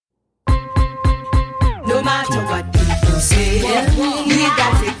matter what people say. We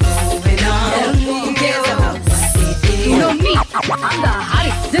got it going on. Who cares about what they think? You know me, I'm the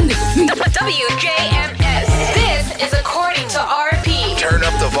hottest in the WJMS. This is According to RP. Turn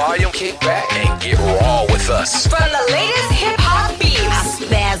up the volume, kick back, and get raw with us. From the latest hip-hop beats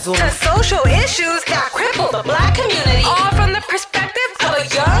to social issues that cripple the black community, all from the perspective of a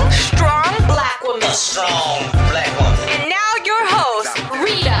young, strong black woman. A strong black woman. And now your host,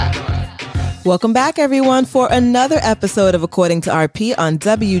 Rita. Welcome back, everyone, for another episode of According to RP on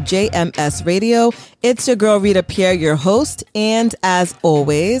WJMS Radio. It's your girl, Rita Pierre, your host. And as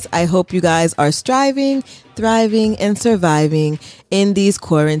always, I hope you guys are striving, thriving, and surviving in these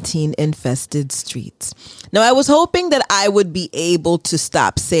quarantine-infested streets. Now, I was hoping that I would be able to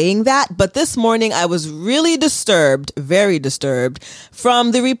stop saying that, but this morning I was really disturbed, very disturbed,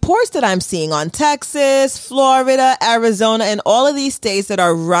 from the reports that I'm seeing on Texas, Florida, Arizona, and all of these states that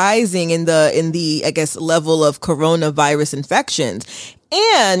are rising in the I guess, level of coronavirus infections.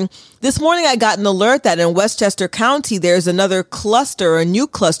 And this morning I got an alert that in Westchester County, there's another cluster, a new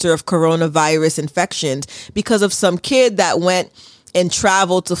cluster of coronavirus infections because of some kid that went and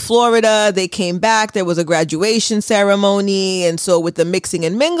traveled to Florida. They came back. There was a graduation ceremony. And so with the mixing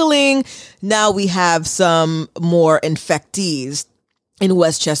and mingling, now we have some more infectees in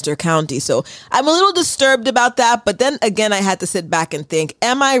Westchester County. So I'm a little disturbed about that. But then again, I had to sit back and think,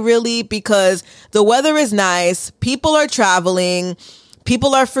 am I really? Because the weather is nice. People are traveling.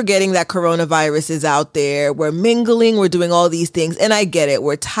 People are forgetting that coronavirus is out there. We're mingling. We're doing all these things. And I get it.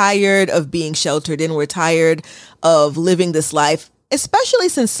 We're tired of being sheltered in. We're tired of living this life, especially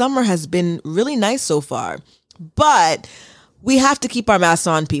since summer has been really nice so far. But we have to keep our masks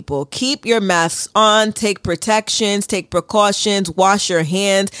on, people. Keep your masks on, take protections, take precautions, wash your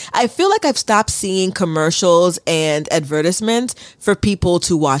hands. I feel like I've stopped seeing commercials and advertisements for people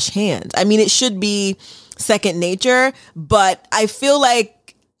to wash hands. I mean, it should be second nature, but I feel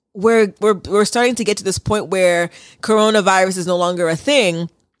like we're starting to get to this point where coronavirus is no longer a thing.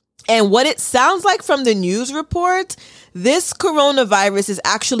 And what it sounds like from the news report, this coronavirus is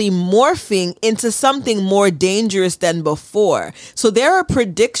actually morphing into something more dangerous than before. So there are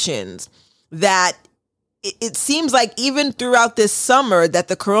predictions that it seems like even throughout this summer that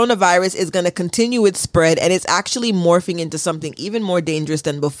the coronavirus is going to continue its spread, and it's actually morphing into something even more dangerous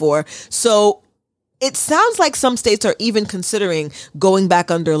than before. So it sounds like some states are even considering going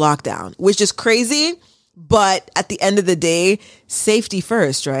back under lockdown, which is crazy. But at the end of the day, safety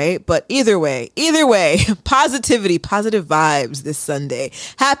first, right? But either way, positivity, positive vibes this Sunday.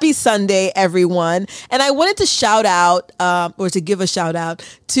 Happy Sunday, everyone. And I wanted to shout out, or to give a shout out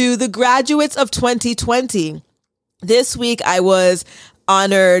to the graduates of 2020. This week, I was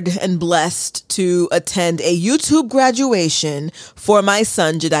honored and blessed to attend a YouTube graduation for my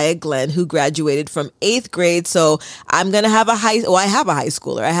son, Jediah Glenn, who graduated from 8th grade. So I'm going to have I have a high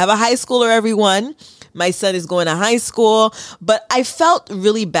schooler. I have a high schooler, everyone. My son is going to high school, but I felt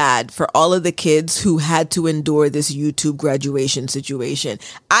really bad for all of the kids who had to endure this YouTube graduation situation.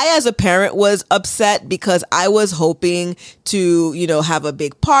 I, as a parent, was upset because I was hoping to, have a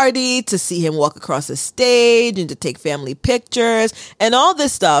big party, to see him walk across the stage and to take family pictures and all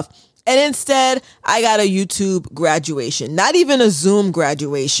this stuff. And instead, I got a YouTube graduation, not even a Zoom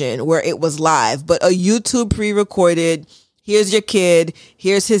graduation where it was live, but a YouTube pre-recorded, here's your kid,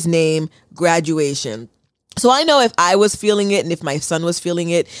 here's his name, graduation. So I know if I was feeling it and if my son was feeling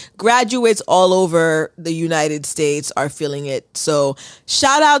it, graduates all over the United States are feeling it. So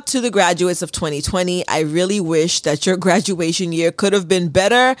shout out to the graduates of 2020. I really wish that your graduation year could have been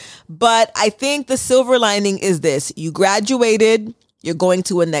better, but I think the silver lining is this. You graduated, you're going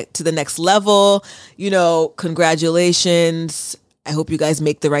to the next level, congratulations. I hope you guys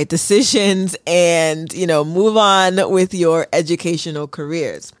make the right decisions and, move on with your educational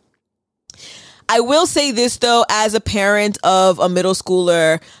careers. I will say this, though, as a parent of a middle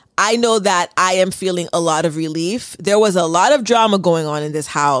schooler, I know that I am feeling a lot of relief. There was a lot of drama going on in this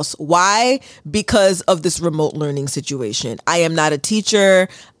house. Why? Because of this remote learning situation. I am not a teacher.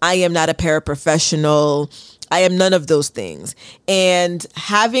 I am not a paraprofessional. I am none of those things. And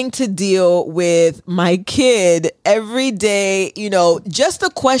having to deal with my kid every day, just the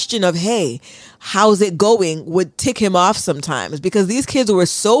question of, hey, how's it going would tick him off sometimes because these kids were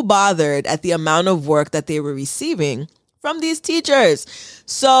so bothered at the amount of work that they were receiving from these teachers.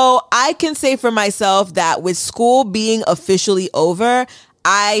 So I can say for myself that with school being officially over,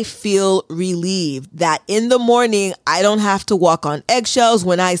 I feel relieved that in the morning, I don't have to walk on eggshells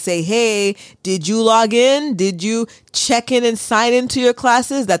when I say, hey, did you log in? Did you check in and sign into your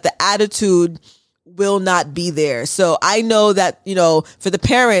classes? That the attitude will not be there. So I know that, for the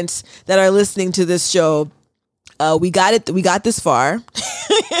parents that are listening to this show, we got this far.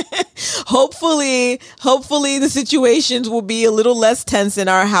 Hopefully the situations will be a little less tense in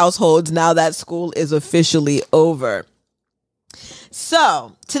our households now that school is officially over.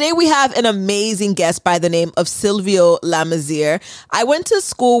 So today we have an amazing guest by the name of Silvio Lamazir. I went to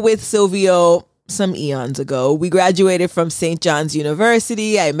school with Silvio some eons ago. We graduated from St. John's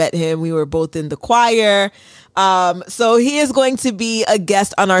University. I met him. We were both in the choir. So he is going to be a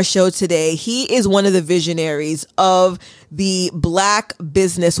guest on our show today. He is one of the visionaries of the Black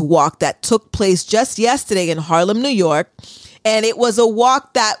Business Walk that took place just yesterday in Harlem, New York. And it was a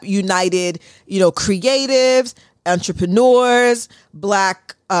walk that united, creatives, entrepreneurs,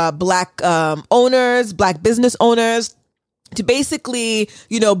 black owners, Black business owners, to basically,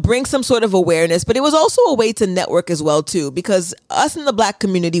 bring some sort of awareness. But it was also a way to network as well, too, because us in the Black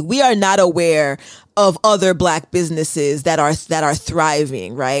community, we are not aware of other Black businesses that are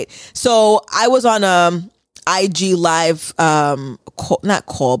thriving, right? So I was on a IG Live, not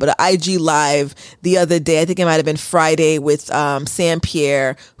call, but an IG Live the other day. I think it might have been Friday with Sam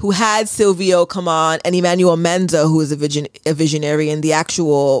Pierre, who had Silvio come on, and Emmanuel Menza, who is a visionary and the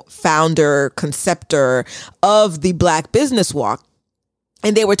actual founder, conceptor of the Black Business Walk.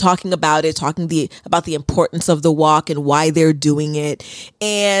 And they were talking about it, about the importance of the walk and why they're doing it.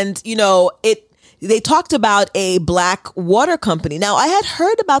 And, they talked about a Black water company. Now, I had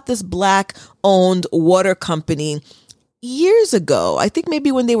heard about this Black-owned water company years ago. I think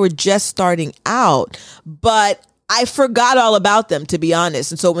maybe when they were just starting out, but I forgot all about them, to be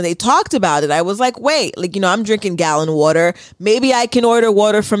honest. And so when they talked about it, I was like, wait, I'm drinking gallon water. Maybe I can order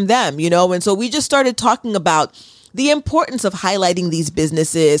water from them, And so we just started talking about the importance of highlighting these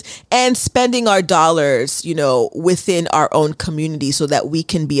businesses and spending our dollars, within our own community so that we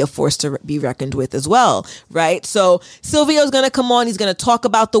can be a force to be reckoned with as well, right? So Silvio's going to come on. He's going to talk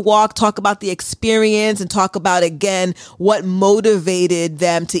about the walk, talk about the experience, and talk about, again, what motivated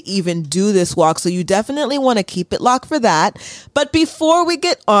them to even do this walk. So you definitely want to keep it locked for that. But before we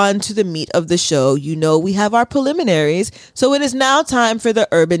get on to the meat of the show, we have our preliminaries. So it is now time for the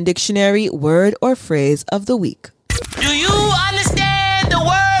Urban Dictionary word or phrase of the week. Do you understand the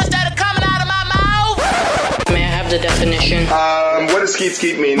words that are coming out of my mouth? May I have the definition? What does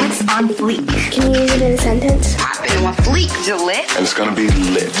skeet mean? What's on fleek? Can you use it in a sentence? Poppin' on fleek, Gillette. And it's gonna be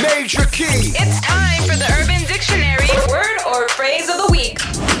lit. Major key. It's time for the Urban Dictionary word or phrase of the week.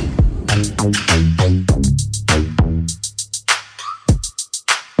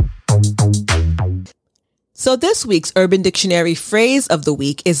 So this week's Urban Dictionary phrase of the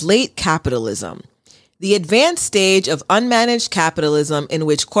week is late capitalism. The advanced stage of unmanaged capitalism in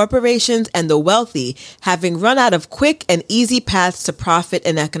which corporations and the wealthy, having run out of quick and easy paths to profit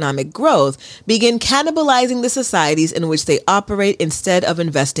and economic growth, begin cannibalizing the societies in which they operate instead of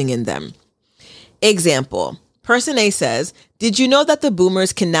investing in them. Example. Person A says, did you know that the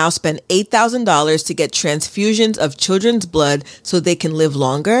boomers can now spend $8,000 to get transfusions of children's blood so they can live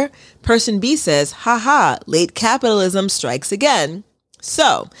longer? Person B says, haha, late capitalism strikes again.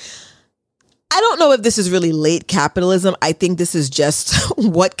 So, I don't know if this is really late capitalism. I think this is just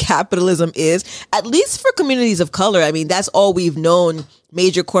what capitalism is, at least for communities of color. I mean, that's all we've known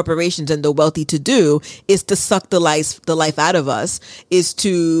major corporations and the wealthy to do, is to suck the life out of us, is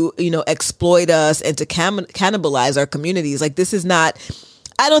to, exploit us and to cannibalize our communities. This is not,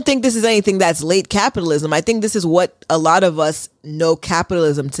 I don't think this is anything that's late capitalism. I think this is what a lot of us know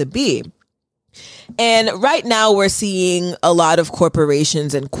capitalism to be. And right now we're seeing a lot of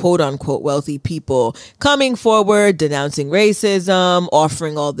corporations and quote unquote wealthy people coming forward, denouncing racism,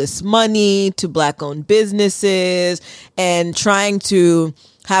 offering all this money to Black owned businesses and trying to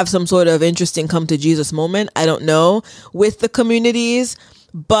have some sort of interesting come to Jesus moment. I don't know, with the communities.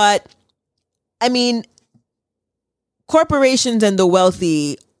 But I mean, corporations and the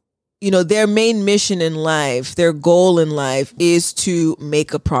wealthy, their main mission in life, their goal in life is to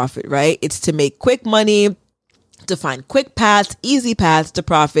make a profit, right? It's to make quick money, to find quick paths, easy paths to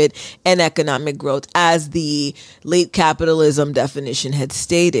profit and economic growth, as the late capitalism definition had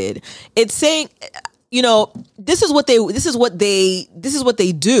stated. It's saying, this is what they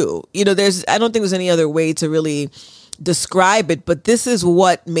do. I don't think there's any other way to really describe it, but this is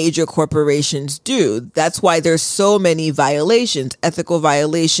what major corporations do. That's why there's so many violations, ethical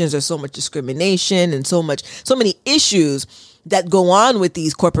violations. There's so much discrimination and so many issues that go on with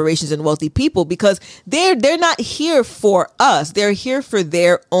these corporations and wealthy people, because they're not here for us. They're here for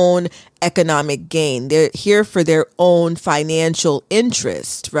their own economic gain. They're here for their own financial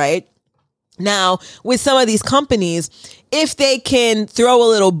interest, right? Now, with some of these companies, if they can throw a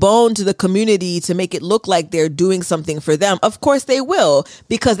little bone to the community to make it look like they're doing something for them, of course they will,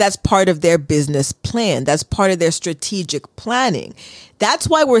 because that's part of their business plan. That's part of their strategic planning. That's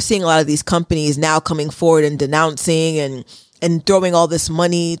why we're seeing a lot of these companies now coming forward and denouncing and throwing all this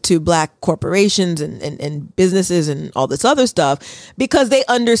money to black corporations and businesses and all this other stuff, because they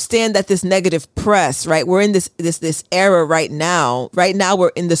understand that this negative press, right? We're in this era right now. Right now, we're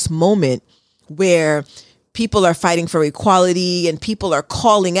in this moment where people are fighting for equality and people are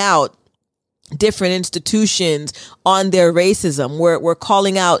calling out different institutions on their racism. We're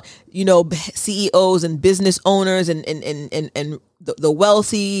calling out, CEOs and business owners and the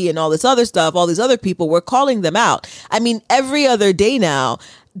wealthy and all this other stuff, all these other people, we're calling them out. I mean, every other day now,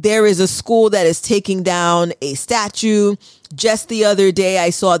 there is a school that is taking down a statue. Just the other day, I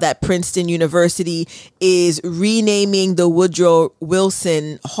saw that Princeton University is renaming the Woodrow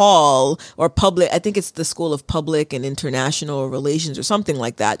Wilson Hall, or I think it's the School of Public and International Relations or something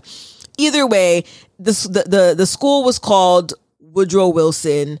like that. Either way, the school was called Woodrow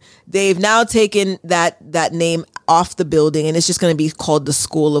Wilson. They've now taken that name off the building, and it's just going to be called the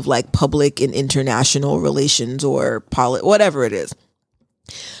School of Public and International Relations or whatever it is.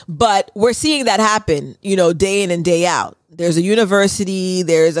 But we're seeing that happen, day in and day out. There's a university,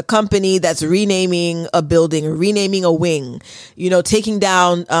 there's a company that's renaming a building, renaming a wing, taking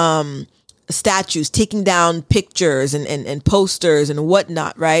down statues, taking down pictures and posters and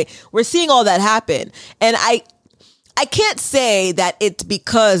whatnot, right? We're seeing all that happen. And I can't say that it's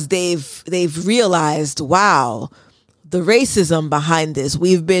because they've realized, wow, the racism behind this.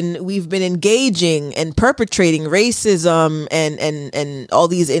 We've been engaging and perpetrating racism and all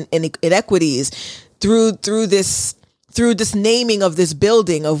these inequities through this naming of this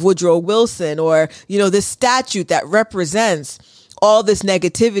building of Woodrow Wilson, or this statue that represents all this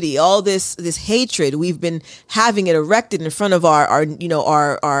negativity, all this hatred. We've been having it erected in front of our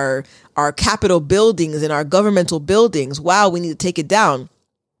Capitol buildings and our governmental buildings. Wow, we need to take it down.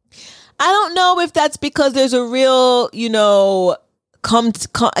 I don't know if that's because there's a real, I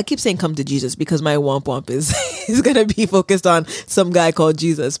keep saying come to Jesus because my womp womp is going to be focused on some guy called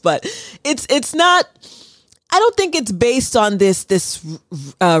Jesus, but it's not. I don't think it's based on this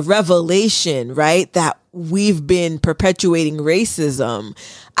revelation, right? That we've been perpetuating racism.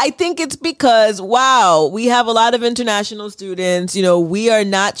 I think it's because, wow, we have a lot of international students. We are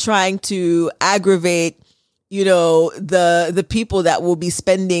not trying to aggravate, the people that will be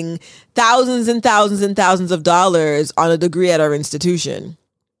spending thousands and thousands and thousands of dollars on a degree at our institution.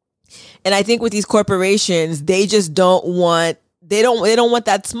 And I think with these corporations, they just don't want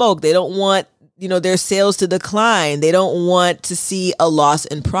that smoke. They don't want their sales to decline. They don't want to see a loss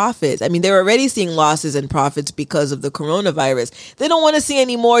in profits. I mean, they're already seeing losses in profits because of the coronavirus. They don't want to see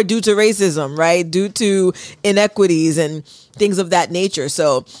any more due to racism, right? Due to inequities and things of that nature.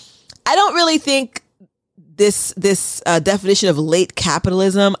 So I don't really think this definition of late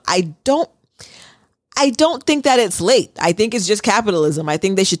capitalism, I don't think that it's late. I think it's just capitalism. I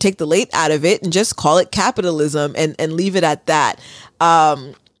think they should take the late out of it and just call it capitalism and leave it at that.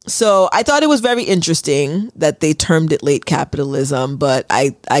 So I thought it was very interesting that they termed it late capitalism, but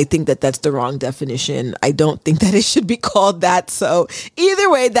I think that that's the wrong definition. I don't think that it should be called that. So either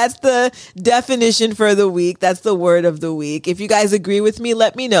way, that's the definition for the week. That's the word of the week. If you guys agree with me,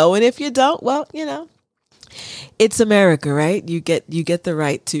 let me know. And if you don't, well, it's America, right? You get the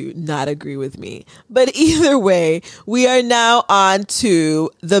right to not agree with me. But either way, we are now on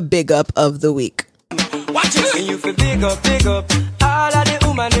to the big up of the week. Watch it. You feel big up, all of the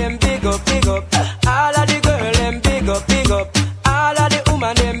woman them big up, all of the girl them big up, all of the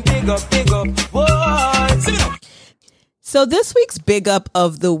woman them big up. Whoa. So this week's big up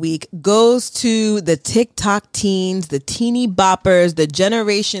of the week goes to the TikTok teens, the teeny boppers, the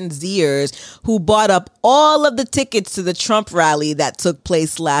Generation Zers who bought up all of the tickets to the Trump rally that took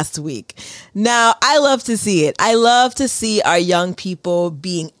place last week. Now, I love to see it. I love to see our young people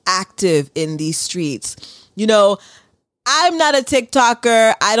being active in these streets. I'm not a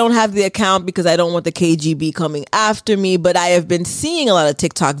TikToker. I don't have the account because I don't want the KGB coming after me, but I have been seeing a lot of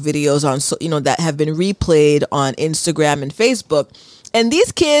TikTok videos that have been replayed on Instagram and Facebook. And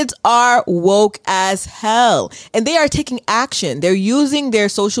these kids are woke as hell, and they are taking action. They're using their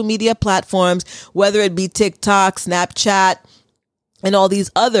social media platforms, whether it be TikTok, Snapchat, and all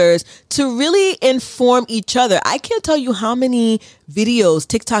these others, to really inform each other. I can't tell you how many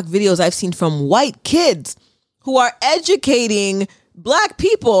TikTok videos I've seen from white kids who are educating black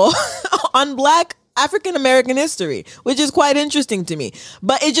people on black African American history, which is quite interesting to me.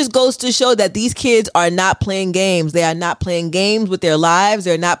 But it just goes to show that these kids are not playing games. They are not playing games with their lives.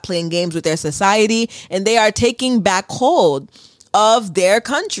 They're not playing games with their society, and they are taking back hold of their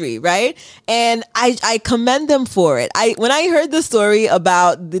country, right? And I commend them for it. When I heard the story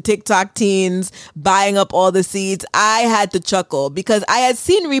about the TikTok teens buying up all the seats, I had to chuckle because I had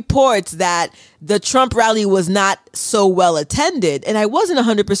seen reports that the Trump rally was not so well attended, and I wasn't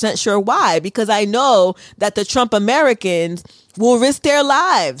 100% sure why, because I know that the Trump Americans will risk their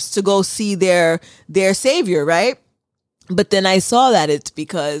lives to go see their savior, right? But then I saw that it's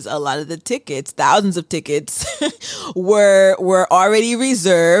because a lot of the tickets, thousands of tickets, were already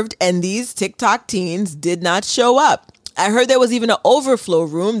reserved, and these TikTok teens did not show up. I heard there was even an overflow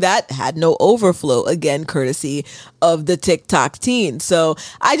room that had no overflow, again, courtesy of the TikTok teens. So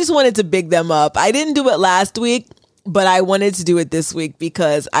I just wanted to big them up. I didn't do it last week, but I wanted to do it this week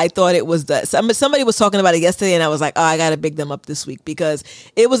because I thought it was somebody was talking about it yesterday, and I was like, oh, I got to big them up this week because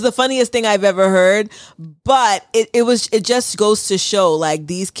it was the funniest thing I've ever heard. But it just goes to show, like,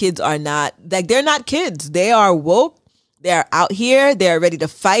 these kids are not, like, they're not kids. They are woke. They're out here. They're ready to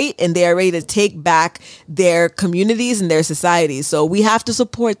fight, and they are ready to take back their communities and their societies. So we have to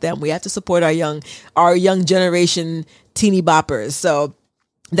support them. We have to support our young generation teeny boppers. So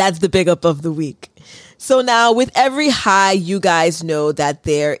that's the big up of the week. So now, with every high, you guys know that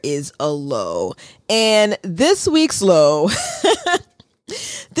there is a low. And this week's low,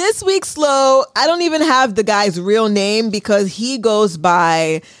 I don't even have the guy's real name because he goes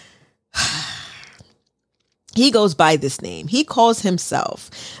by this name. He calls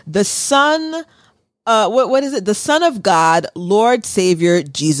himself the Son, what is it? The Son of God, Lord Savior,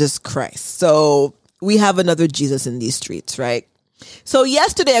 Jesus Christ. So we have another Jesus in these streets, right? So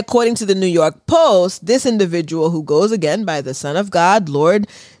yesterday, according to the New York Post, this individual who goes again by the Son of God, Lord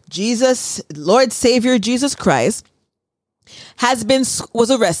Savior Jesus Christ,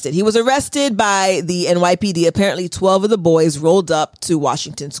 was arrested. He was arrested by the NYPD. Apparently 12 of the boys rolled up to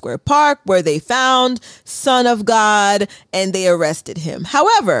Washington Square Park where they found Son of God and they arrested him.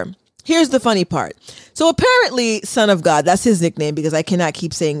 However, here's the funny part. So apparently Son of God, that's his nickname because I cannot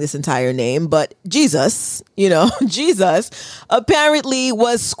keep saying this entire name, but Jesus, Jesus apparently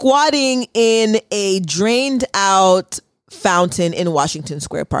was squatting in a drained out fountain in Washington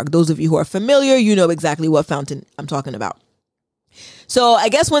Square Park. Those of you who are familiar, you know exactly what fountain I'm talking about. So I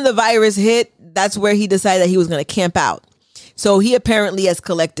guess when the virus hit, that's where he decided that he was going to camp out. So he apparently has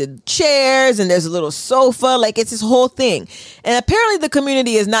collected chairs and there's a little sofa, like it's his whole thing. And apparently the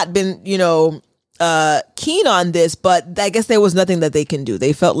community has not been, keen on this, but I guess there was nothing that they can do.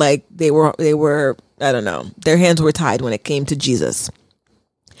 They felt like they were, I don't know, their hands were tied when it came to Jesus.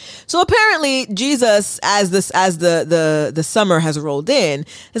 So apparently Jesus, as the summer has rolled in,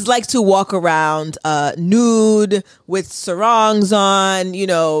 is like to walk around nude with sarongs on,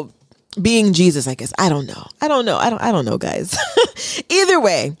 being Jesus, I guess. I don't know, guys. Either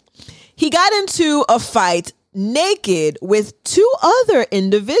way, he got into a fight naked with two other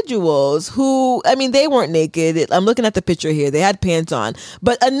individuals who, they weren't naked. I'm looking at the picture here. They had pants on,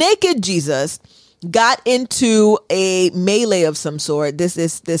 but a naked Jesus got into a melee of some sort.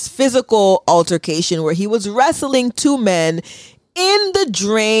 This physical altercation where he was wrestling two men in the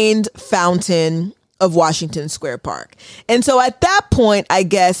drained fountain of Washington Square Park. And so at that point, I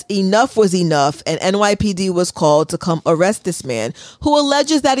guess enough was enough, and NYPD was called to come arrest this man who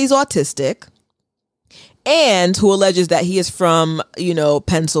alleges that he's autistic and who alleges that he is from,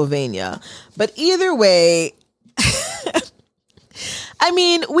 Pennsylvania. But either way,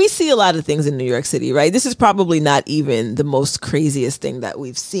 we see a lot of things in New York City, right? This is probably not even the most craziest thing that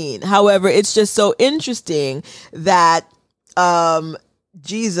we've seen. However, it's just so interesting that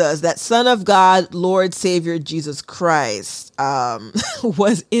Jesus, that Son of God, Lord Savior Jesus Christ,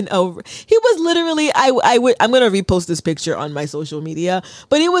 was literally, I'm going to repost this picture on my social media,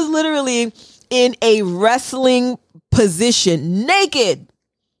 but he was literally in a wrestling position, naked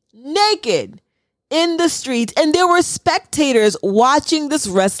in the street, and there were spectators watching this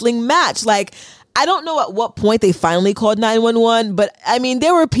wrestling match. Like, I don't know at what point they finally called 911, but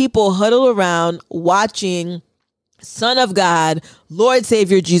there were people huddled around watching Son of God, Lord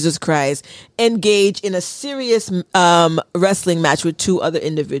Savior Jesus Christ, engage in a serious wrestling match with two other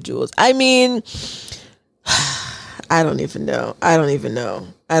individuals. I don't even know. I don't even know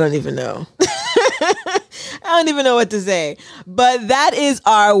what to say. But that is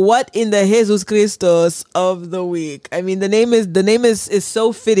our What in the Jesus Christos of the week. The name is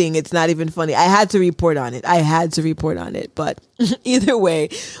so fitting. It's not even funny. I had to report on it. But either way,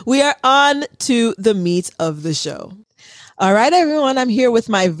 we are on to the meat of the show. All right, everyone. I'm here with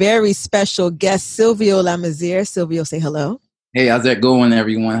my very special guest, Silvio Lamazir. Silvio, say hello. Hey, how's that going,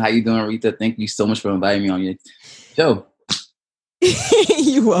 everyone? How you doing, Rita? Thank you so much for inviting me on your show.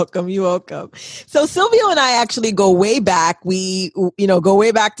 You're welcome. You're welcome. So Silvio and I actually go way back. We, go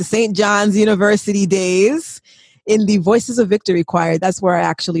way back to St. John's University days in the Voices of Victory choir. That's where I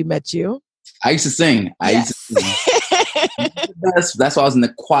actually met you. I used to sing. That's why I was in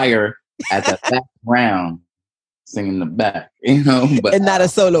the choir at the background, singing in the back, but and not a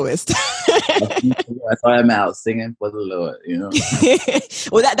soloist. That's why I'm out singing for the Lord,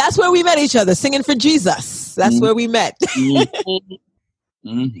 Well, that's where we met each other, singing for Jesus. That's where we met.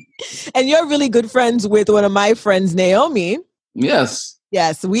 And you're really good friends with one of my friends, Naomi. Yes.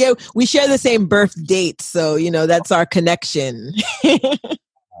 Yes, we share the same birth date, so that's our connection.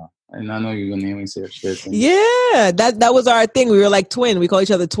 And I know you're gonna name me serious. Yeah, that was our thing. We were like twin. We call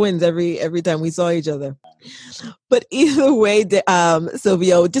each other twins every time we saw each other. But either way,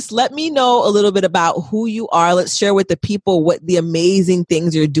 Silvio, just let me know a little bit about who you are. Let's share with the people what the amazing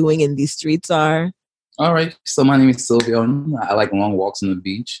things you're doing in these streets are. All right. So my name is Silvio. I like long walks on the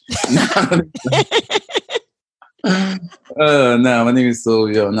beach. No, my name is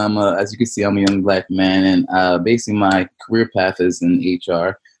Silvio, and as you can see, I'm a young black man, and basically my career path is in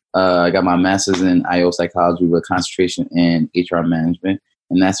HR. I got my master's in IO psychology with a concentration in HR management,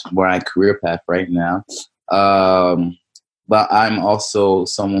 and that's where I career path right now. But I'm also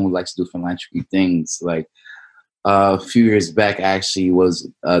someone who likes to do philanthropy things. Like a few years back, I actually was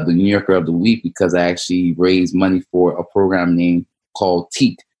the New Yorker of the Week because I actually raised money for a program named called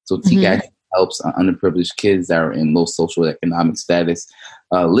TEAK. So TEAK actually helps underprivileged kids that are in low social economic status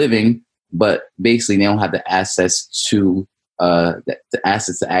living, but basically they don't have the access to to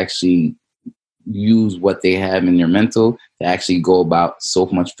actually use what they have in their mental to actually go about so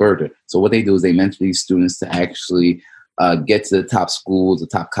much further. So what they do is they mentor these students to actually get to the top schools, the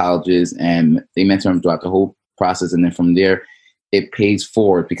top colleges, and they mentor them throughout the whole process. And then from there, it pays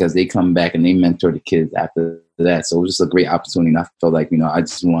forward because they come back and they mentor the kids after that. So it was just a great opportunity. And I felt like, I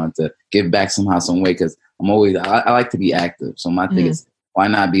just wanted to give back somehow, some way, because I like to be active. So my thing is, why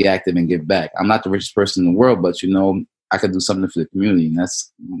not be active and give back? I'm not the richest person in the world, but, I could do something for the community, and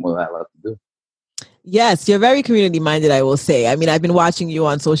that's what I love to do. Yes, you're very community-minded, I will say. I mean, I've been watching you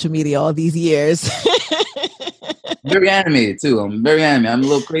on social media all these years. Very animated, too. I'm very animated. I'm a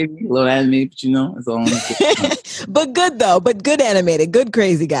little crazy, a little animated, but, it's all But good, though. But good animated. Good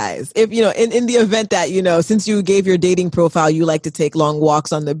crazy, guys. If, in the event that, since you gave your dating profile, you like to take long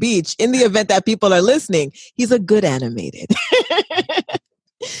walks on the beach, in the event that people are listening, he's a good animated.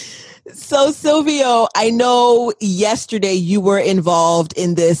 So, Silvio, I know yesterday you were involved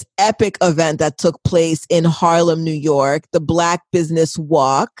in this epic event that took place in Harlem, New York, the Black Business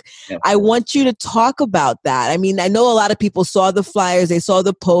Walk. Yeah. I want you to talk about that. I mean, I know a lot of people saw the flyers, they saw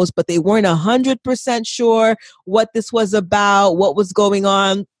the post, but they weren't 100% sure what this was about, what was going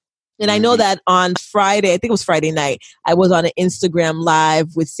on. And I know that on Friday, I think it was Friday night, I was on an Instagram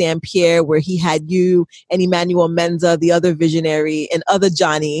live with Sam Pierre where he had you and Emmanuel Menza, the other visionary, and other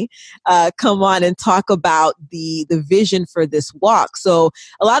Johnny come on and talk about the vision for this walk. So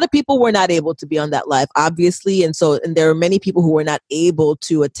a lot of people were not able to be on that live, obviously. And there are many people who were not able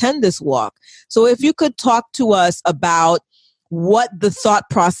to attend this walk. So if you could talk to us about what the thought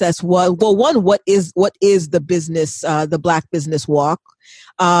process was. Well, one, what is the business, the Black Business Walk?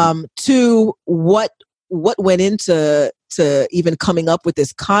 Two, what went into even coming up with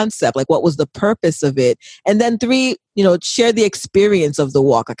this concept? Like, what was the purpose of it? And then three, share the experience of the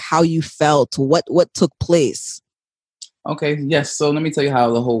walk, like how you felt, what took place. Okay, yes. So let me tell you how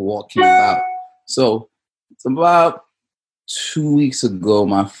the whole walk came about. So it's about 2 weeks ago,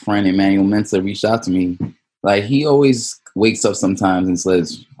 my friend Emmanuel Mensa reached out to me. Like, he always wakes up sometimes and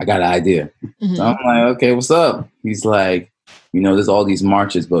says, I got an idea. Mm-hmm. So I'm like, okay, what's up? He's like, there's all these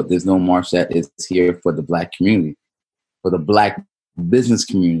marches, but there's no march that is here for the Black community, for the Black business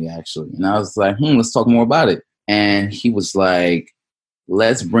community, actually. And I was like, let's talk more about it. And he was like,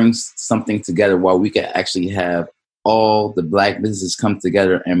 let's bring something together while we can actually have all the Black businesses come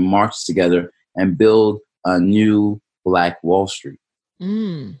together and march together and build a new Black Wall Street.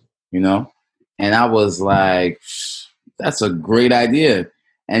 And I was like, that's a great idea.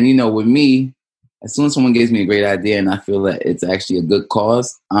 And, with me, as soon as someone gives me a great idea and I feel that it's actually a good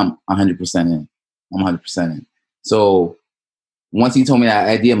cause, I'm 100% in. I'm 100% in. So once he told me that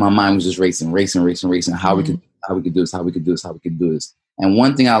idea, my mind was just racing. How we could do this. And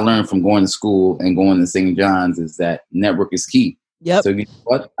one thing I learned from going to school and going to St. John's is that network is key. Yep. So you know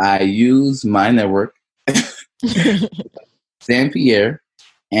what? I use my network, Sam Pierre,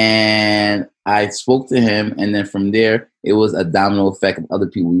 And I spoke to him, and then from there, it was a domino effect of other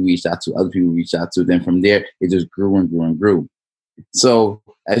people we reached out to, other people we reached out to. Then from there, it just grew and grew and grew. So,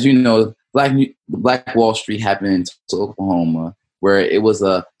 as you know, Black Wall Street happened in Tulsa, Oklahoma, where it was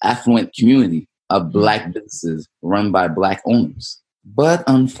a affluent community of Black businesses run by Black owners. But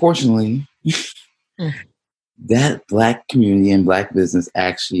unfortunately, that Black community and Black business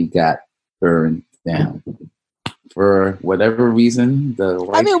actually got burned down. For whatever reason,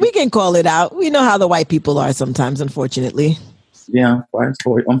 we can call it out. We know how the white people are sometimes, unfortunately. Yeah,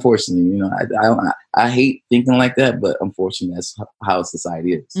 unfortunately, you know, I hate thinking like that, but unfortunately, that's how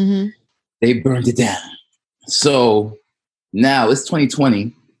society is. Mm-hmm. They burned it down. So now it's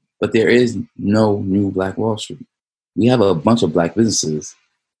 2020, but there is no new Black Wall Street. We have a bunch of Black businesses,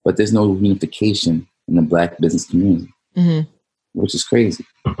 but there's no unification in the Black business community, which is crazy.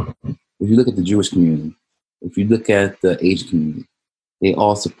 If you look at the Jewish community, if you look at the Asian community, they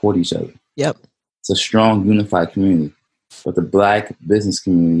all support each other. Yep. It's a strong, unified community. But the Black business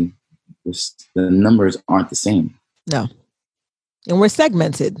community, the numbers aren't the same. No. And we're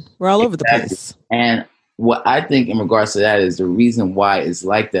segmented. We're all over the place. And what I think in regards to that is the reason why it's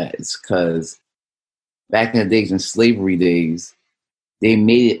like that is because back in the days, in slavery days, they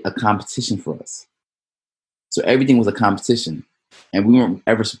made it a competition for us. So everything was a competition. And we weren't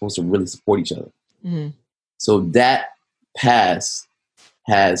ever supposed to really support each other. Mm-hmm. So that past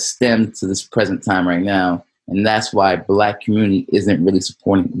has stemmed to this present time right now. And that's why Black community isn't really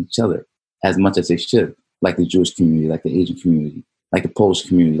supporting each other as much as they should. Like the Jewish community, like the Asian community, like the Polish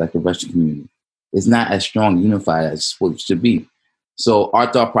community, like the Russian community. It's not as strong, unified as what it should be. So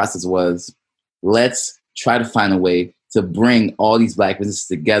our thought process was, let's try to find a way to bring all these Black businesses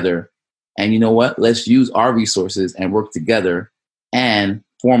together. And you know what? Let's use our resources and work together and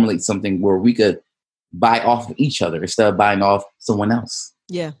formulate something where we could buy off of each other instead of buying off someone else.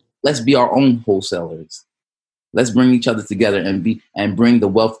 Yeah. Let's be our own wholesalers. Let's bring each other together and bring the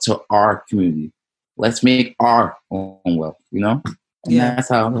wealth to our community. Let's make our own wealth, you know? And that's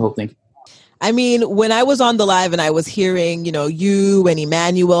how the whole thing. I mean, when I was on the live and I was hearing, you know, you and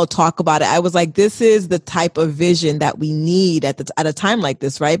Emmanuel talk about it, I was like, this is the type of vision that we need at a time like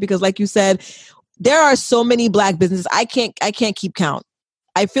this, right? Because like you said, there are so many Black businesses. I can't keep count.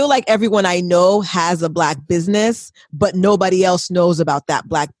 I feel like everyone I know has a Black business, but nobody else knows about that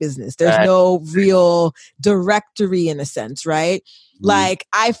Black business. There's no real directory in a sense, right? Mm-hmm. Like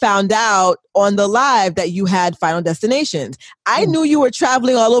I found out on the live that you had Final Destinations. I knew you were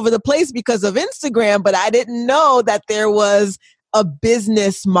traveling all over the place because of Instagram, but I didn't know that there was a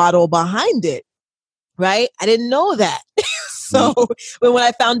business model behind it, right? I didn't know that. So when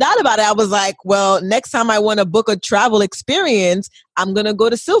I found out about it, I was like, well, next time I want to book a travel experience, I'm going to go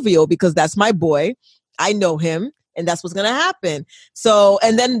to Silvio because that's my boy. I know him and that's what's going to happen. So,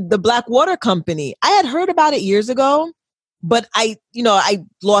 and then the Blackwater Company, I had heard about it years ago, but I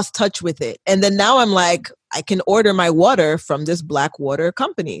lost touch with it. And then now I'm like, I can order my water from this Blackwater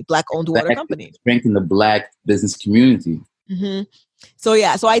Company, Black-owned water company. Strengthen the Black business community. Mm-hmm. So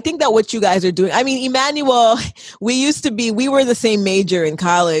I think that what you guys are doing, I mean, Emmanuel, we were the same major in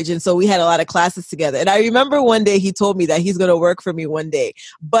college. And so we had a lot of classes together. And I remember one day he told me that he's going to work for me one day,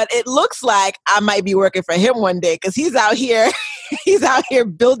 but it looks like I might be working for him one day because he's out here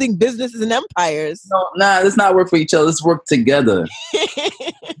building businesses and empires. No, let's not work for each other. Let's work together.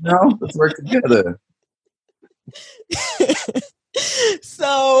 Let's work together.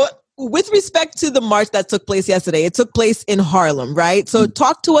 So with respect to the march that took place yesterday, it took place in Harlem, right? So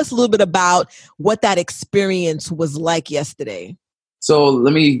talk to us a little bit about what that experience was like yesterday. So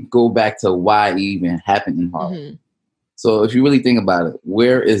let me go back to why it even happened in Harlem. Mm-hmm. So if you really think about it,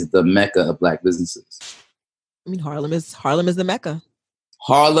 where is the Mecca of Black businesses? I mean, Harlem is the Mecca.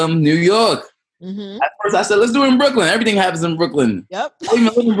 Harlem, New York. Mm-hmm. At first I said, let's do it in Brooklyn. Everything happens in Brooklyn. Yep. I don't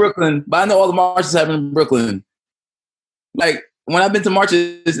even live in Brooklyn, but I know all the marches happen in Brooklyn. Like, when I've been to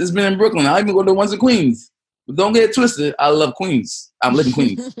marches, it's been in Brooklyn. I even go to the ones in Queens. But don't get it twisted. I love Queens. I'm living in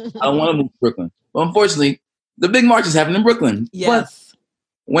Queens. I don't want to move to Brooklyn. But unfortunately, the big marches happen in Brooklyn. Yes. But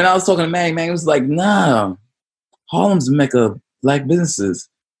when I was talking to Mang was like, nah, Harlem's the Mecca of Black businesses.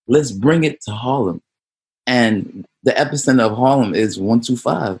 Let's bring it to Harlem. And the epicenter of Harlem is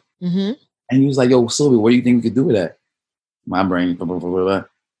 125. Mm-hmm. And he was like, yo, Sylvia, what do you think we could do with that? My brain, blah, blah, blah, blah.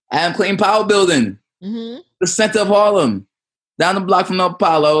 Adam Clayton Powell Building. Mm-hmm. The center of Harlem. Down the block from the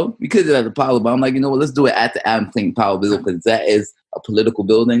Apollo. We could do it at the Apollo, but I'm like, you know what? Let's do it at the Adam Clayton Powell Building because that is a political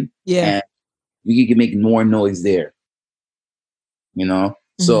building. Yeah. And we can make more noise there. You know?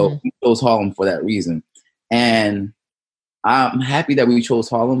 Mm-hmm. So we chose Harlem for that reason. And I'm happy that we chose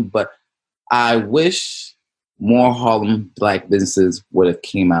Harlem, but I wish more Harlem Black businesses would have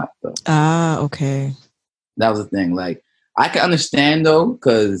came out though. Ah, okay. That was the thing. Like, I can understand though,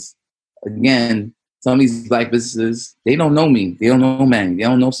 because again, some of these Black businesses, they don't know me. They don't know Manny. They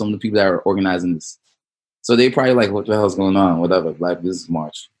don't know some of the people that are organizing this. So they probably like, what the hell's going on? Whatever. Black Business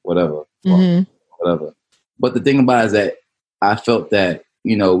March. Whatever. Whatever. But the thing about it is that I felt that,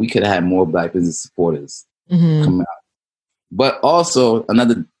 you know, we could have had more Black business supporters come out. But also,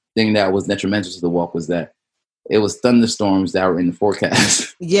 another thing that was detrimental to the walk was that it was thunderstorms that were in the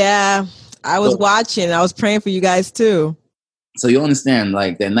forecast. Yeah. I was watching. I was praying for you guys too. So you understand,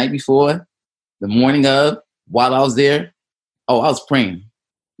 like that night before, the morning of, while I was there, I was praying.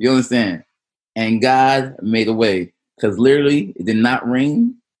 You understand? And God made a way, because literally it did not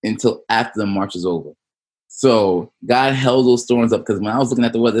rain until after the march was over. So God held those storms up, because when I was looking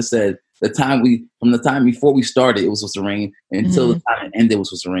at the weather, it said from the time before we started, it was supposed to rain, and until the time it ended, it was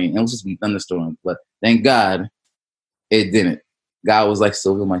supposed to rain. And it was supposed to be thunderstorms. But thank God it didn't. God was like,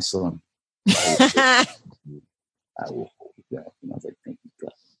 Sylvia, my son, I will hold you down. And I was like, thank you,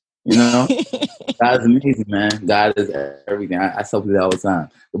 God. You know, God is amazing, man. God is everything. I tell people that all the time.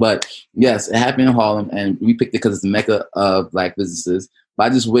 But yes, it happened in Harlem, and we picked it because it's the mecca of Black businesses. But I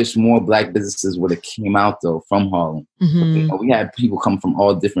just wish more Black businesses would have came out though from Harlem. You know, we had people come from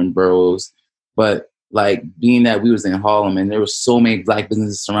all different boroughs, but like being that we was in Harlem and there were so many Black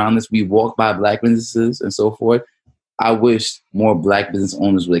businesses around us, we walked by Black businesses and so forth. I wish more Black business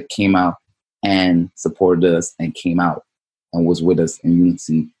owners would have came out and supported us and came out and was with us in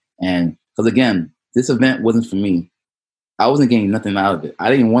unity. And because again, this event wasn't for me. I wasn't getting nothing out of it. I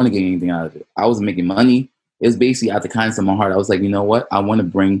didn't want to get anything out of it. I wasn't making money. It was basically out the kindness of my heart. I was like, you know what? I want to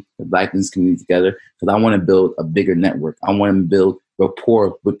bring the Black business community together because I want to build a bigger network. I want to build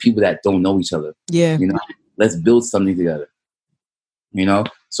rapport with people that don't know each other. Yeah. You know, let's build something together. You know,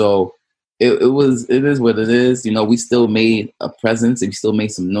 so it is what it is. You know, we still made a presence and we still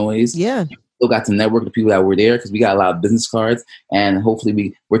made some noise. Yeah. Still got to network with the people that were there because we got a lot of business cards, and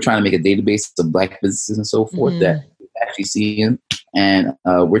hopefully we're trying to make a database of Black businesses and so forth that we actually see in. And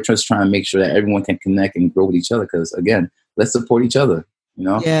we're just trying to make sure that everyone can connect and grow with each other. Because again, let's support each other. You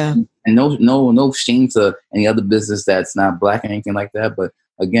know, and no shame to any other business that's not Black or anything like that. But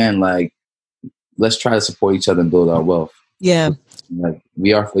again, like, let's try to support each other and build our wealth. Yeah, like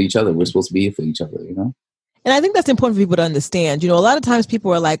we are for each other. We're supposed to be here for each other. You know. And I think that's important for people to understand. You know, a lot of times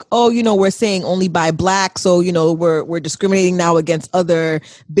people are like, oh, you know, we're saying only buy Black. So, you know, we're discriminating now against other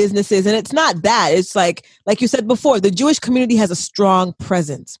businesses. And it's not that. It's like you said before, the Jewish community has a strong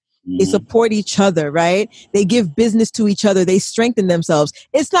presence. They support each other, right? They give business to each other. They strengthen themselves.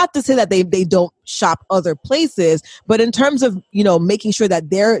 It's not to say that they don't shop other places, but in terms of, you know, making sure that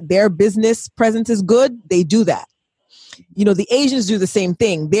their business presence is good, they do that. You know, the Asians do the same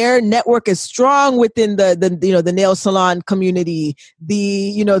thing. Their network is strong within the you know, the nail salon community,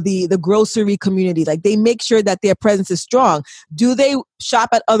 the grocery community. Like, they make sure that their presence is strong. Do they shop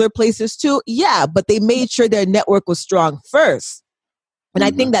at other places too? Yeah, but they made sure their network was strong first. And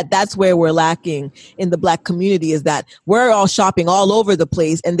I think that that's where we're lacking in the Black community, is that we're all shopping all over the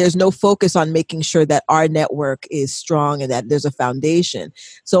place and there's no focus on making sure that our network is strong and that there's a foundation.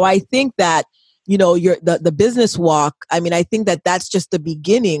 So I think that, you know, the business walk, I mean, I think that that's just the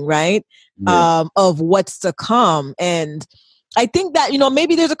beginning, right? Yeah. Of what's to come. And I think that, you know,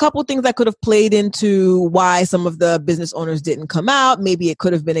 maybe there's a couple things that could have played into why some of the business owners didn't come out. Maybe it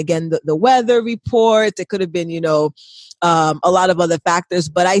could have been, again, the weather reports. It could have been, you know, a lot of other factors.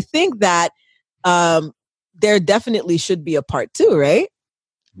 But I think that there definitely should be a part 2, right?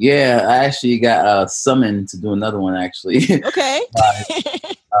 Yeah, I actually got summoned to do another one, actually. Okay.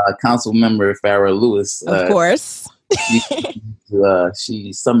 Council member Farrah Lewis. Of course.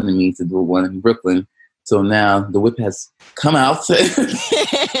 She summoned me to do one in Brooklyn. So now the whip has come out.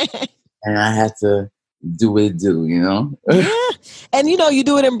 And I had to do what it do, you know? Yeah. And, you know, you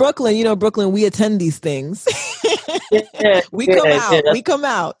do it in Brooklyn. You know, Brooklyn, we attend these things. We come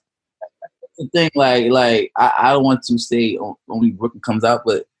out. The thing, like I don't want to say only Brooklyn comes out,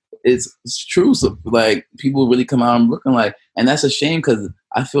 but it's true. So like, people really come out in Brooklyn, like, and that's a shame because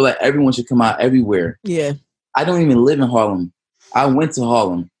I feel like everyone should come out everywhere. Yeah, I don't even live in Harlem. I went to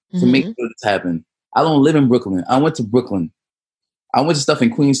Harlem to make sure this happened. I don't live in Brooklyn. I went to Brooklyn. I went to stuff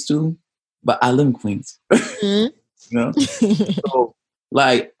in Queens too, but I live in Queens. You know, so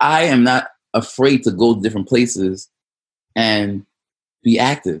like, I am not afraid to go to different places and be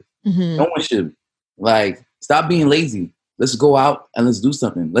active. No one should. Like, stop being lazy. Let's go out and let's do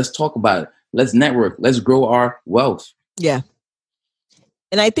something. Let's talk about it. Let's network. Let's grow our wealth. Yeah.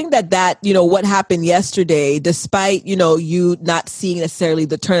 And I think that, what happened yesterday, despite, you not seeing necessarily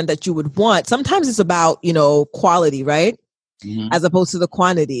the turn that you would want, sometimes it's about, quality, right? Mm-hmm. As opposed to the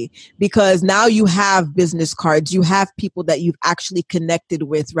quantity, because now you have business cards, you have people that you've actually connected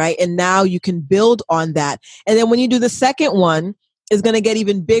with, right? And now you can build on that. And then when you do the second one, it's going to get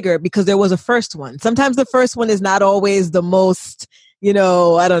even bigger because there was a first one. Sometimes the first one is not always the most, I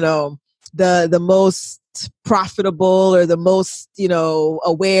don't know, the most profitable or the most,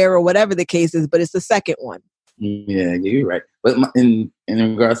 aware or whatever the case is, but it's the second one. Yeah, you're right. But in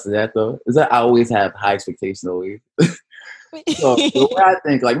regards to that though, is that I always have high expectations always. So the way I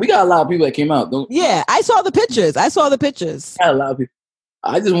think, like, we got a lot of people that came out. Yeah, I saw the pictures. I got a lot of people.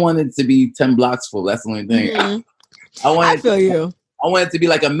 I just wanted it to be 10 blocks full. That's the only thing. Mm-hmm. I feel you. I want it to be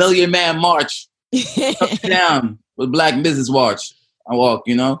like a 1 million man march down with Black Business March. I walk,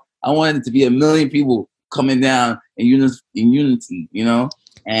 I wanted it to be 1 million people coming down in unity,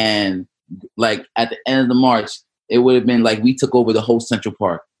 and like at the end of the march, it would have been like we took over the whole Central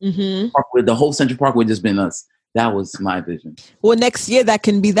Park. Mm-hmm. The whole Central Park would have just been us. That was my vision. Well, next year that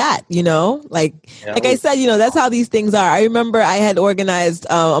can be that, like I said, that's how these things are. I remember I had organized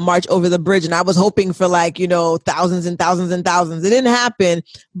a march over the bridge and I was hoping for thousands and thousands and thousands. It didn't happen,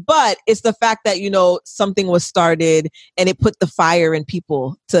 but it's the fact that, something was started and it put the fire in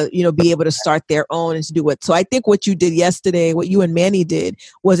people to, be able to start their own and to do it. So I think what you did yesterday, what you and Manny did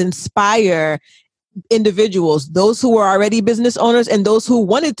was inspire individuals, those who were already business owners and those who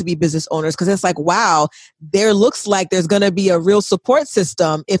wanted to be business owners, because it's like, wow, there looks like there's going to be a real support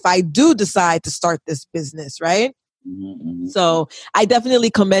system if I do decide to start this business, right? Mm-hmm. So I definitely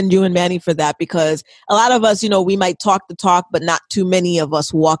commend you and Manny for that, because a lot of us, we might talk the talk, but not too many of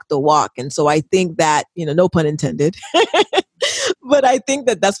us walk the walk. And so I think that, no pun intended, but I think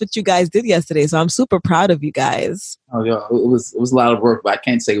that that's what you guys did yesterday. So I'm super proud of you guys. Oh yeah, it was a lot of work, but I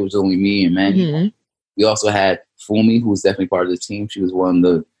can't say it was only me and Manny. Mm-hmm. We also had Fumi, who was definitely part of the team. She was one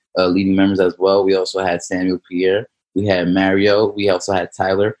of the leading members as well. We also had Samuel Pierre. We had Mario. We also had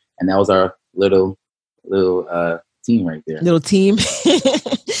Tyler. And that was our little team right there. Little team.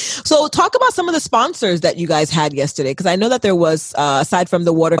 So talk about some of the sponsors that you guys had yesterday, because I know that there was, aside from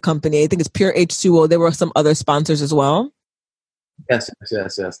the water company, I think it's Pure H2O, there were some other sponsors as well. Yes.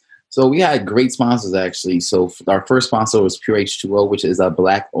 So we had great sponsors, actually. So our first sponsor was Pure H2O, which is a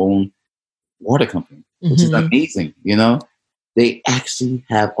Black-owned water company, which is amazing. They actually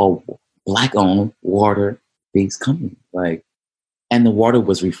have a Black-owned water-based company, and the water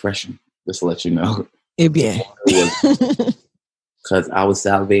was refreshing. Just to let you know, because I was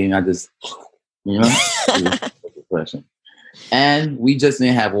salivating. I just, it was refreshing. And we just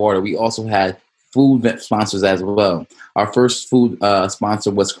didn't have water. We also had food sponsors as well. Our first food sponsor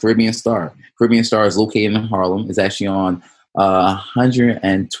was Caribbean Star. Caribbean Star is located in Harlem. It's actually on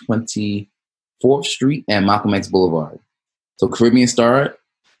 124th Street and Malcolm X Boulevard. So Caribbean Star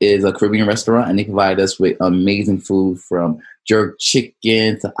is a Caribbean restaurant, and they provide us with amazing food, from jerk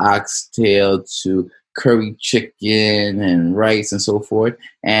chicken to oxtail to curry chicken and rice and so forth.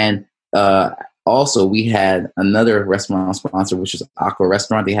 And also we had another restaurant sponsor, which is Aqua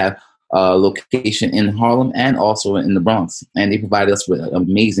Restaurant. They have a location in Harlem and also in the Bronx. And they provide us with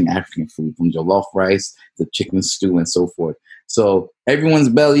amazing African food, from jollof rice to chicken stew and so forth. So everyone's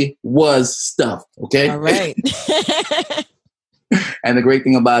belly was stuffed, okay? All right. And the great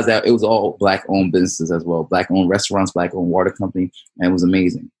thing about it is that it was all Black-owned businesses as well. Black-owned restaurants, Black-owned water company, and it was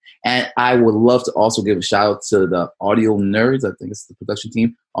amazing. And I would love to also give a shout out to the Audio Nerds. I think it's the production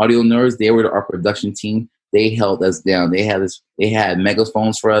team. Audio Nerds, they were our production team. They held us down. They had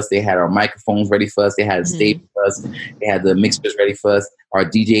megaphones for us. They had our microphones ready for us. They had a stage for us. They had the mixers ready for us. Our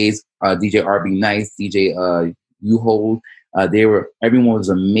DJs, DJ RB Nice, DJ U-Hold. Everyone was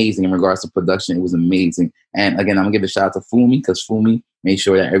amazing in regards to production. It was amazing. And again, I'm gonna give a shout out to Fumi, because Fumi made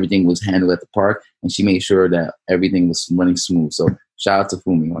sure that everything was handled at the park, and she made sure that everything was running smooth. So shout out to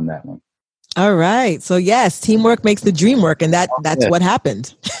Fumi on that one. All right. So yes, teamwork makes the dream work, and that's what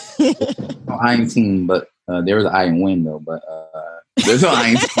happened. No iron team, but there was an iron win though. But there's no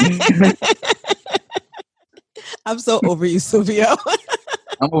iron team. I'm so over you, Silvio.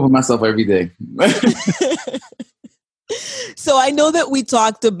 I'm over myself every day. So I know that we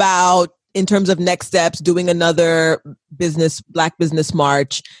talked about, in terms of next steps, doing another Black Business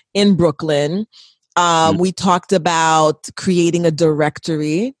March in Brooklyn. We talked about creating a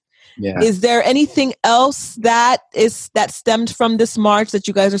directory. Yeah. Is there anything else that stemmed from this march that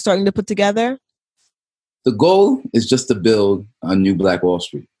you guys are starting to put together? The goal is just to build a new Black Wall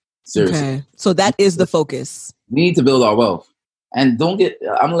Street. Seriously. Okay. So that is the focus. We need to build our wealth. And I'm going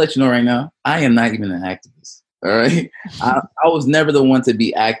to let you know right now, I am not even an activist. All right. I was never the one to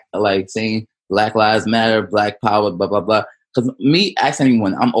be saying Black Lives Matter, Black Power, blah, blah, blah. Because me, ask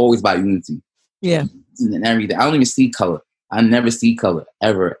anyone, I'm always about unity. Yeah. And everything. I don't even see color. I never see color.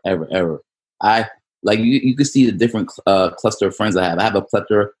 Ever, ever, ever. You can see the different cluster of friends I have. I have a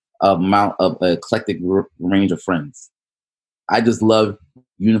plethora amount of eclectic range of friends. I just love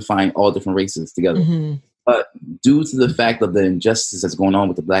unifying all different races together. Mm-hmm. But due to the fact of the injustice that's going on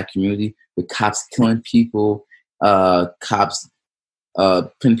with the Black community, with cops killing people, cops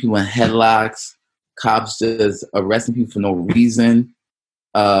putting people in headlocks, cops just arresting people for no reason,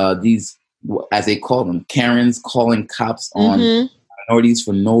 these, as they call them, Karens calling cops on minorities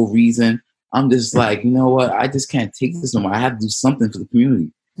for no reason. I'm just like, you know what? I just can't take this no more. I have to do something for the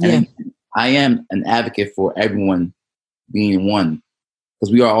community. And I am an advocate for everyone being one,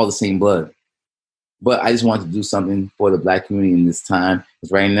 because we are all the same blood. But I just wanted to do something for the Black community in this time.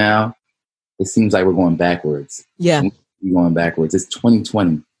 Because right now, it seems like we're going backwards. Yeah. We're going backwards. It's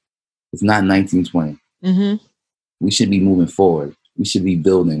 2020. It's not 1920. Mm-hmm. We should be moving forward. We should be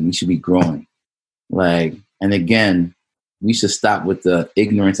building. We should be growing. And again, we should stop with the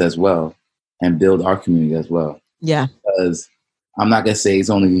ignorance as well and build our community as well. Yeah. Because I'm not going to say it's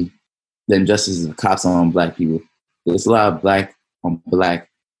only the injustices of cops on Black people. There's a lot of Black on Black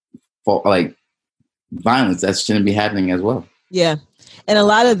violence that shouldn't be happening as well. Yeah. And a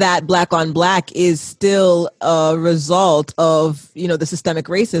lot of that Black on Black is still a result of, the systemic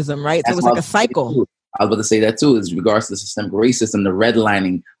racism, right? So it's like a cycle. I was about to say that too, is regards to the systemic racism, the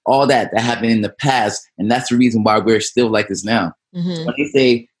redlining, all that happened in the past. And that's the reason why we're still like this now. Mm-hmm. When they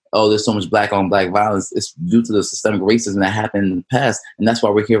say, oh, there's so much Black on Black violence, it's due to the systemic racism that happened in the past. And that's why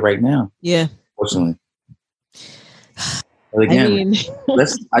we're here right now. Yeah. Unfortunately. But again,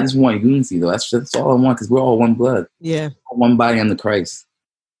 I just want unity, though. That's all I want, because we're all one blood. Yeah. One body under Christ.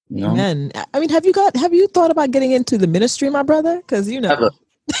 Amen. I mean, have you thought about getting into the ministry, my brother? Because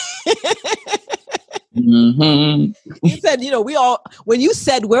Mm-hmm. You said, we all, when you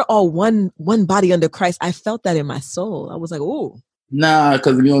said we're all one body under Christ, I felt that in my soul. I was like, ooh. Nah,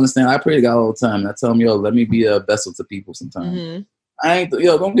 because you understand, I pray to God all the time. I tell him, let me be a vessel to people sometimes. Mm-hmm. I ain't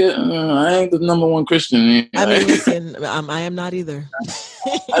the number one Christian. I mean, listen, I am not either.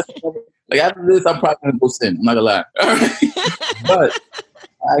 After this, I'm probably going to go sin. I'm not going to lie. But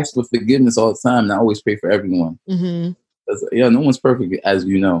I ask for forgiveness all the time, and I always pray for everyone. Mm-hmm. No one's perfect, as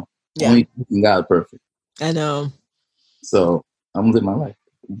you know. Yeah. Only God is perfect. I know. So I'm living my life.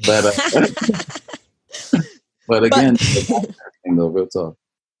 But again, real talk.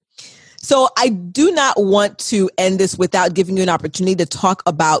 So I do not want to end this without giving you an opportunity to talk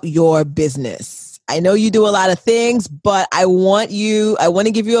about your business. I know you do a lot of things, but I want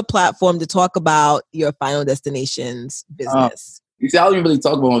to give you a platform to talk about your Final Destinations business. You see, I don't even really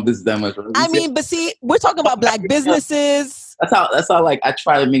talk about this that much. Right? But see, we're talking about Black businesses. That's how I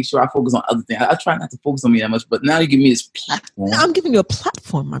try to make sure I focus on other things. I try not to focus on me that much, but now you give me this platform. I'm giving you a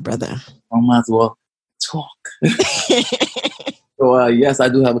platform, my brother. I might as well talk. So yes, I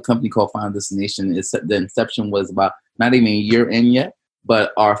do have a company called Final Destination. The inception was about not even a year in yet,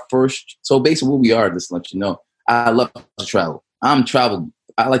 but our first. So basically, what we are, just to let you know, I love to travel. I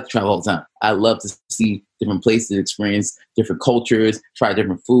like to travel all the time. I love to see different places, experience different cultures, try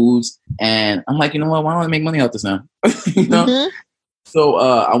different foods, and I'm like, you know what? Why don't I make money out this now? Mm-hmm. So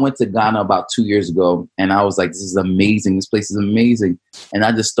I went to Ghana about 2 years ago, and I was like, this is amazing. This place is amazing, and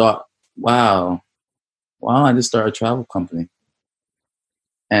I just thought, wow, why don't I just start a travel company?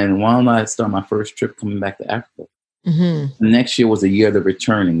 And why don't I start my first trip coming back to Africa? Mm-hmm. The next year was a year of the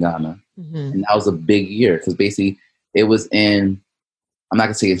return in Ghana. Mm-hmm. And that was a big year because basically it was I'm not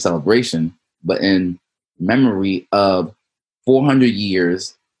going to say in celebration, but in memory of 400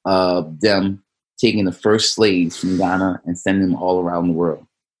 years of them taking the first slaves from Ghana and sending them all around the world.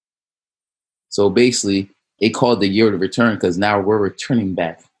 So basically, they called the year of the return because now we're returning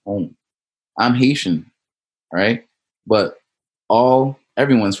back home. I'm Haitian, right? But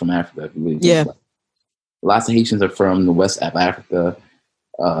everyone's from Africa. Really. Yeah. Lots of Haitians are from the West of Africa,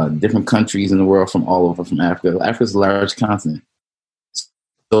 different countries in the world from all over from Africa. Africa's a large continent.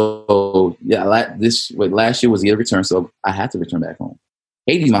 So yeah, last year was the year of return, so I had to return back home.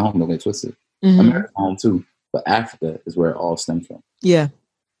 Haiti's my home, don't get twisted. Mm-hmm. America's my home too, but Africa is where it all stems from. Yeah.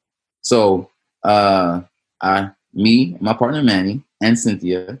 So me, my partner Manny, and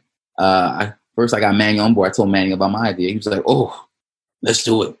Cynthia, first I got Manny on board. I told Manny about my idea. He was like, oh, let's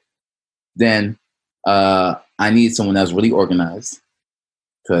do it. Then I needed someone that was really organized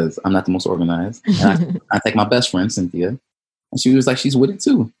because I'm not the most organized. And I take my best friend, Cynthia, and she was like, she's with it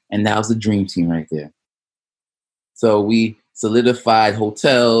too. And that was the dream team right there. So we solidified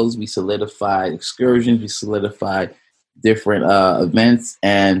hotels, we solidified excursions, we solidified different events.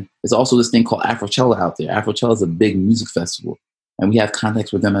 And there's also this thing called Afrochella out there. Afrochella is a big music festival, and we have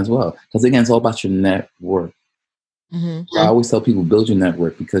contacts with them as well. Because again, it's all about your network. Mm-hmm. So I always tell people, build your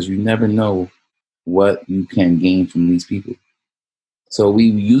network, because you never know what you can gain from these people. So we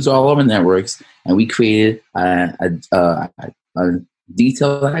use all of our networks, and we created a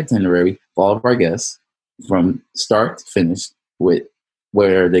detailed itinerary for all of our guests from start to finish, with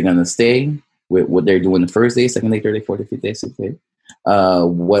where they're going to stay, with what they're doing the first day, second day, third day, fourth day, fifth day, sixth day,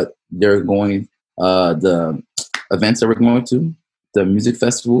 what they're going, the events that we're going to, the music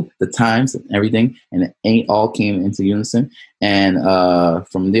festival, the times, and everything, and it all came into unison. And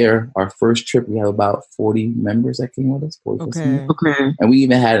from there, our first trip, we have about 40 members that came with us. 40 okay. And we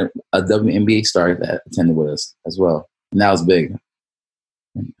even had a WNBA star that attended with us as well. And that was big.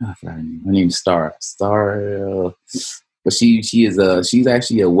 I forgot her name. Her name's Star. But she's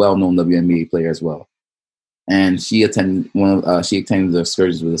actually a well-known WNBA player as well. And she attended the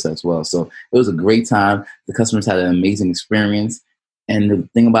excursions with us as well. So it was a great time. The customers had an amazing experience. And the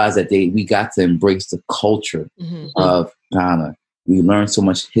thing about it is that we got to embrace the culture of Ghana. We learned so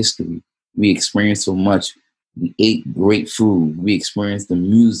much history. We experienced so much. We ate great food. We experienced the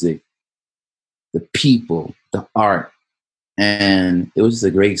music, the people, the art. And it was just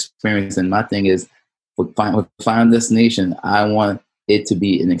a great experience. And my thing is, with Final Destination, I want it to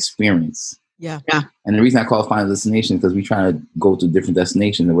be an experience. Yeah. And the reason I call it Final Destination is because we try to go to different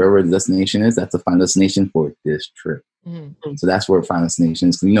destinations. And wherever the destination is, that's a final destination for this trip. Mm-hmm. So that's where Final Destination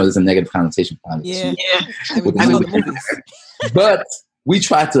is. Because there's a negative connotation for Final Destination. Yeah. But we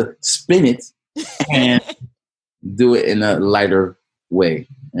try to spin it and do it in a lighter way,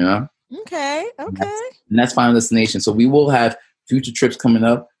 Okay. And that's Final Destination. So we will have future trips coming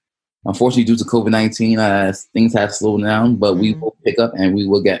up. Unfortunately, due to COVID-19, things have slowed down, but we will pick up and we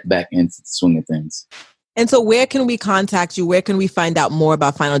will get back into the swing of things. And so where can we contact you? Where can we find out more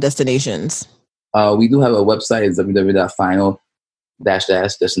about Final Destinations? We do have a website. It's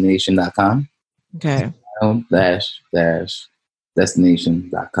www.final-destination.com. Okay.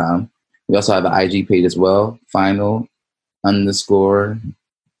 Final-destination.com. We also have an IG page as well.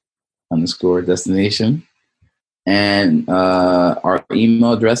 Final_destination. And our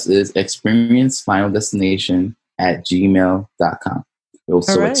email address is experiencefinaldestination@gmail.com.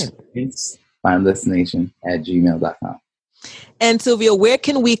 Also, experiencefinaldestination@gmail.com. And Sylvia, where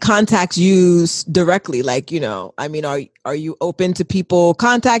can we contact you directly? Are you open to people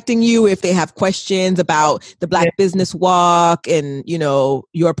contacting you if they have questions about the Black Business Walk and,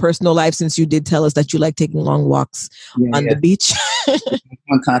 your personal life, since you did tell us that you like taking long walks on the beach? If you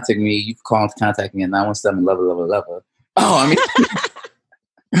want to contact me, you can contact me at 917-1111.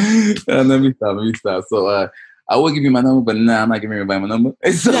 Let me stop. So I will give you my number, but I'm not giving everybody my number.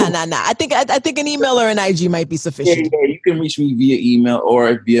 So, nah. I think an email or an IG might be sufficient. Yeah, you can reach me via email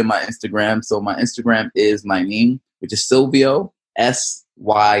or via my Instagram. So my Instagram is my name, which is Sylvio,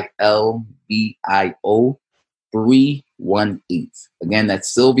 SYLVIO 318. Again,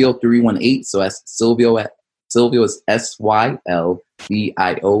 that's Sylvio 318. So that's Sylvio is SYLVIO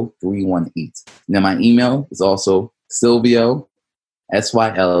 318. Now my email is also Sylvio,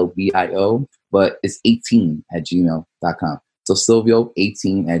 SYLVIO, but it's 18@gmail.com. So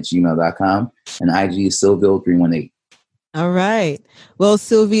Sylvio18@gmail.com, and IG is Sylvio318. All right. Well,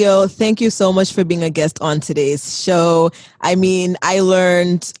 Sylvio, thank you so much for being a guest on today's show. I didn't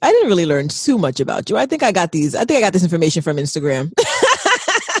really learn too much about you. I think I got this information from Instagram.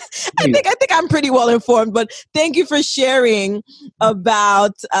 I think I'm pretty well informed, but thank you for sharing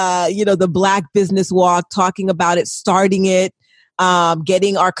about, the Black Business Walk, talking about it, starting it,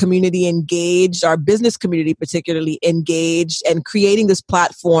 getting our community engaged, our business community particularly engaged, and creating this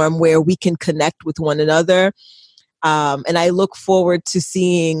platform where we can connect with one another. And I look forward to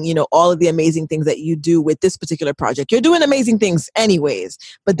seeing, all of the amazing things that you do with this particular project. You're doing amazing things anyways,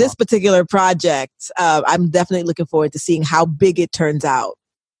 but this particular project, I'm definitely looking forward to seeing how big it turns out.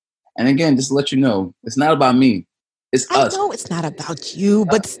 And again, just to let you know, it's not about me. It's us. I know it's not about you,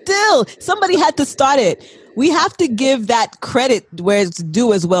 but still, somebody had to start it. We have to give that credit where it's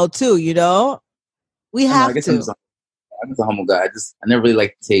due as well, too, We have to. I'm just a humble guy. I never really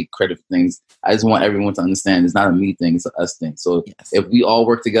like to take credit for things. I just want everyone to understand it's not a me thing, it's an us thing. So if we all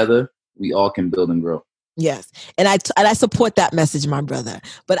work together, we all can build and grow. Yes. And I support that message, my brother.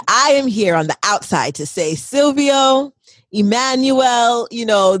 But I am here on the outside to say, Sylvio, Emmanuel,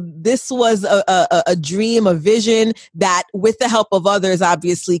 this was a dream, a vision that with the help of others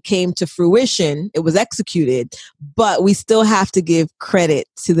obviously came to fruition. It was executed, but we still have to give credit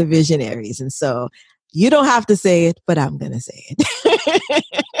to the visionaries. And so You don't have to say it, but I'm going to say it.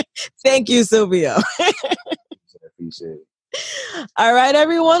 Thank you, Silvio. Appreciate it. All right,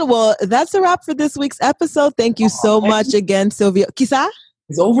 everyone. Well, that's a wrap for this week's episode. Thank you so much again, Silvio. Kisa?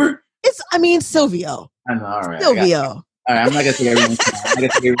 It's over? Silvio. I know, all right. Silvio. All right, I'm not going to take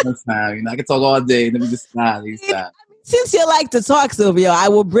everyone's time. You know, I can talk all day. Let me just stop these times. Since you like to talk, Silvio, I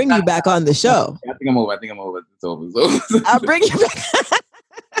will bring you back on the show. I think I'm over. It's over. I'll bring you back.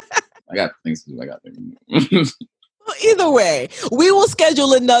 I got things to do. Well, either way, we will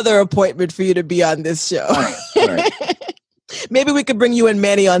schedule another appointment for you to be on this show. All right. Maybe we could bring you and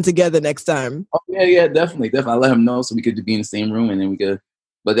Manny on together next time. Oh, yeah, definitely. I'll let him know so we could be in the same room and then we could.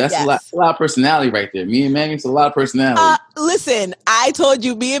 But that's a lot of personality right there. Me and Manny, it's a lot of personality. Listen, I told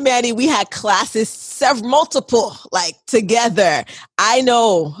you, me and Manny, we had classes multiple, like together. I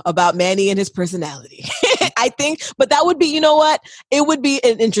know about Manny and his personality. I think, but that would be, you know what? It would be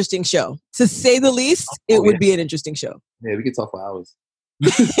an interesting show. To say the least, it would be an interesting show. Yeah, we could talk for hours.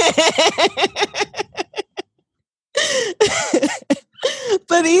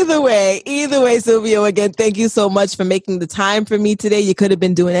 But either way, Silvio, again, thank you so much for making the time for me today. You could have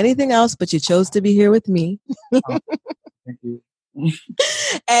been doing anything else, but you chose to be here with me. Thank you.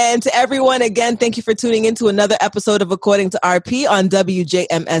 And to everyone, again, thank you for tuning in to another episode of According to RP on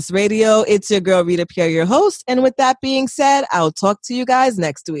WJMS Radio. It's your girl, Rita Pierre, your host. And with that being said, I'll talk to you guys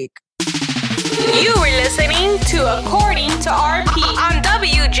next week. You were listening to According to RP on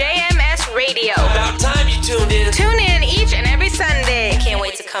WJMS Radio. About time you tuned in. Tune in each and every Sunday. Can't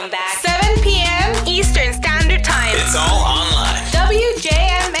wait to come back. 7 p.m. Eastern Standard Time. It's all online.